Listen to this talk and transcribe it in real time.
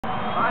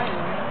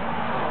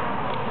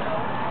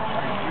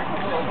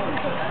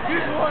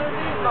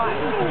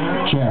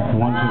Check, 1,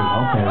 2.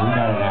 Okay, we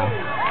got it now.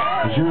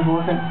 Is yours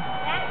working?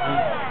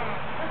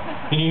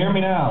 Can you hear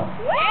me now?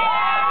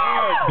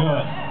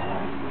 Good.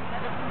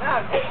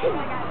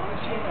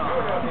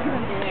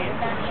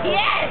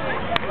 Yes!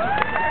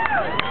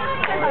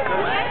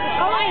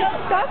 Oh, my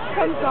stuff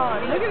comes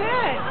on. Look at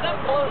that.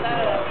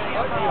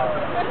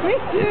 Me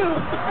too.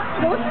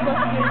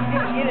 Ghostbusters. You're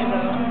gonna get it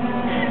though.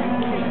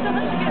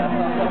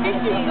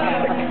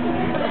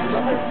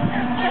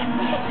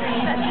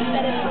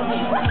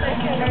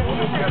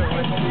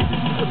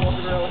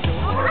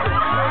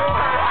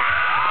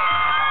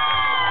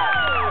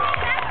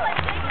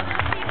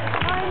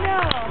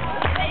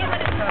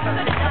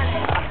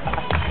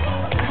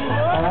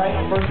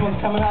 First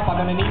one's coming up. I'm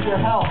going to need your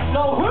help.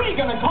 So, who are you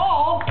going to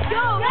call?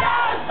 Ghostbusters!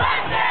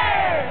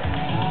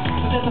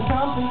 There's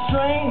something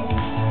strange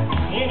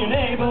in your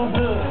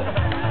neighborhood.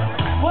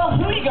 Well,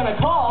 who are you going to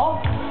call?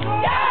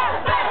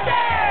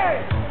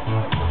 Ghostbusters!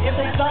 If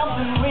there's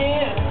something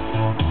weird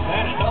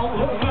and it don't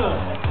look good.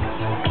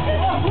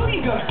 Well, who are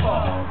you going to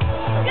call?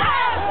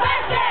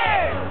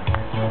 Ghostbusters!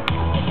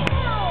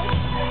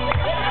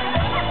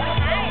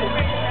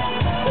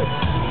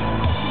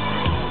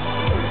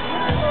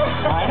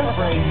 I'm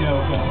afraid no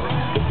go.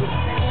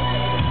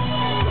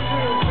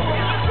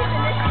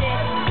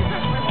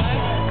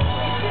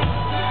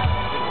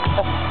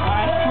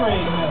 I'm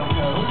afraid no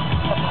go.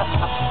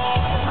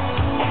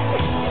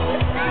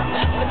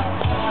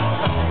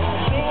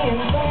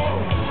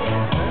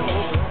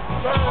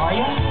 Are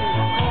you?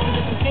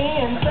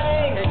 Seeing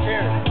things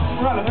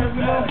running through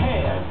your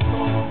head.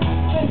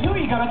 Then who are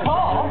you gonna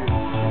call?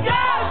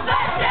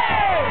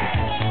 Ghostbusters!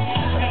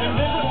 An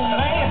invisible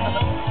man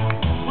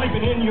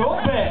sleeping in your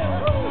bed.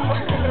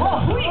 Well,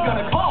 who are you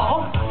gonna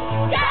call?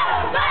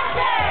 Ghostbusters!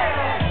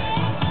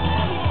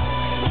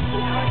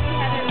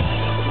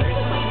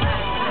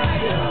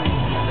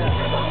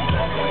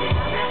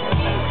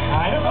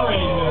 I'm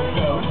afraid no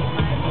ghost.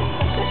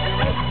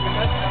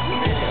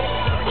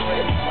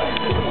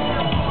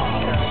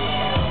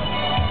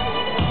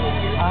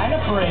 I'm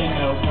afraid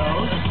no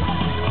ghost.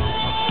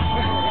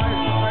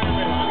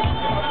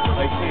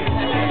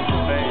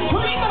 Who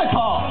are you gonna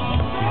call?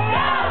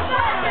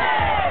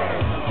 Ghostbusters!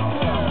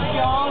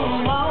 You're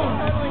alone.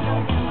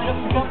 Just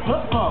pick up the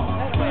phone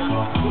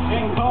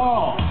and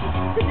call.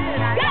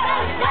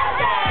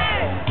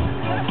 Ghostbusters!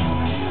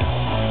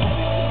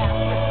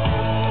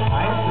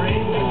 I'm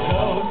afraid no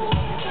ghost.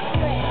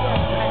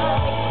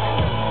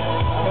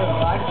 I don't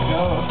like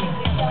ghosts.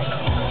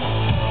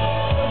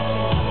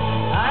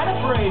 I'm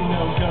afraid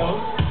no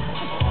ghost.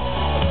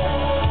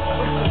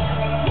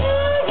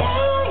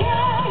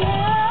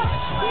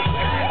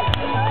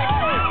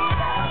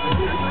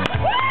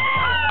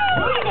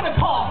 Who are you gonna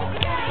call?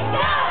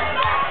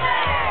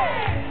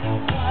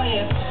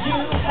 If you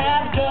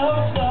have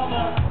ghosts of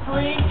a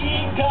freaky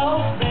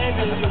ghost,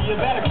 baby, you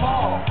better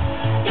call.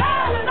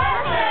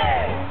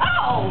 Ghostbusters!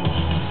 Oh!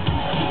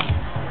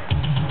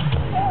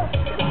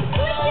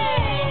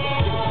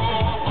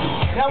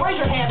 Now raise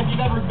your hand if you've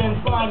ever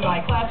been fined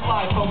by Class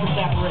 5 focused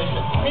apparition.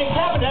 I mean, it's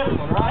happened to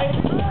everyone, right?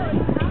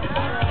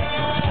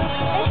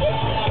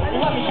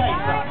 Well, let me tell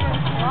you something.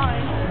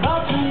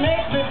 About to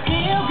make me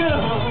feel good.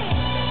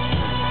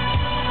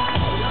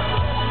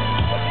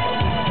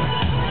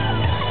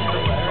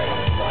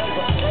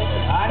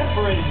 I'm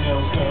afraid no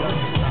ghost.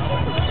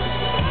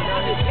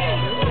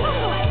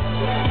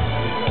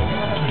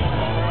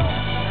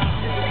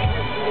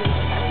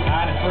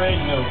 I'm afraid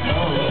no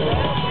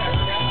ghost.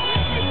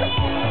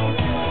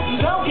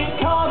 Don't get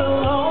caught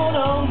alone,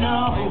 oh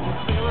no.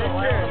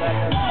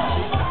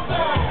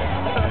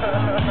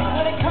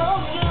 When it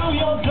comes through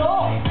your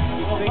door,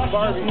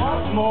 just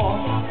once more,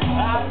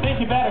 I think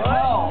you better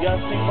call.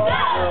 Ghostbusters!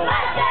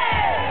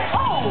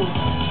 Oh,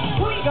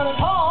 who are you gonna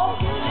call?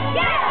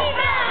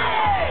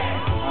 Ghostbusters!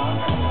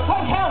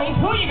 Hunt County,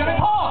 who are you gonna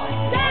call?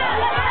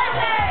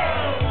 Ghostbusters!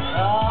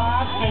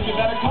 I think you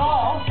better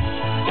call.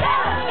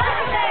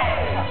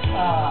 Ghostbusters!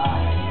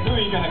 Who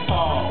are you gonna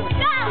call?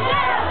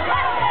 Ghostbusters!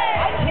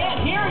 I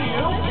can't hear you,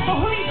 so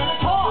who are you gonna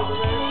call?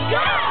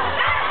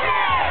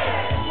 Ghostbusters!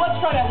 Let's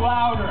try that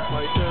louder.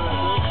 Ghostbusters!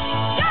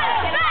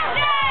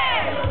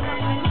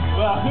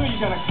 Well, who are you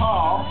gonna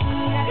call?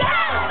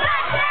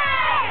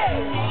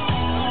 Ghostbusters!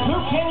 Who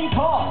can you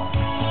call?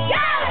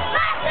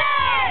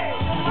 Ghostbusters!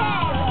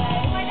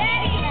 My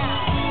daddy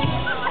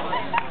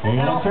Here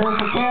you go, turn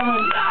for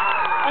Kevin.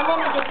 And let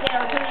me just say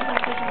our serious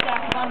elimination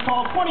staff is on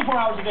call 24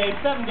 hours a day,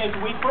 7 days a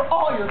week for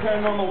all your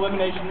paranormal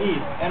elimination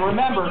needs. And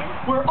remember,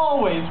 we're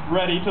always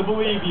ready to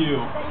believe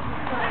you.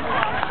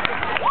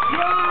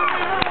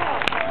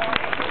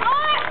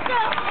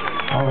 Awesome!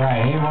 All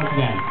right, hey, once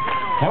again.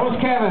 That was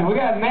Kevin. We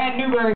got Matt Newberry.